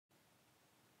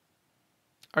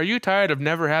Are you tired of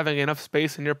never having enough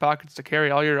space in your pockets to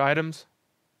carry all your items?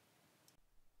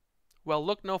 Well,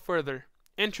 look no further.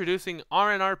 Introducing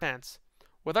R&R Pants.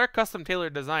 With our custom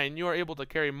tailored design, you are able to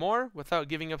carry more without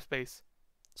giving up space,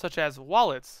 such as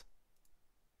wallets,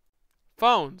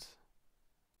 phones,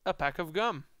 a pack of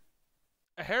gum,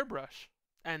 a hairbrush,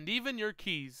 and even your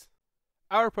keys.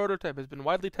 Our prototype has been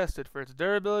widely tested for its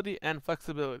durability and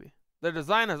flexibility. The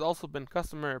design has also been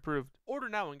customer approved. Order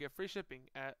now and get free shipping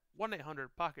at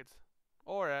 1-800-POCKETS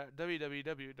or at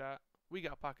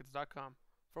www.wegotpockets.com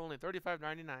for only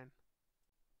 $35.99.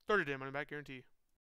 30-day money back guarantee.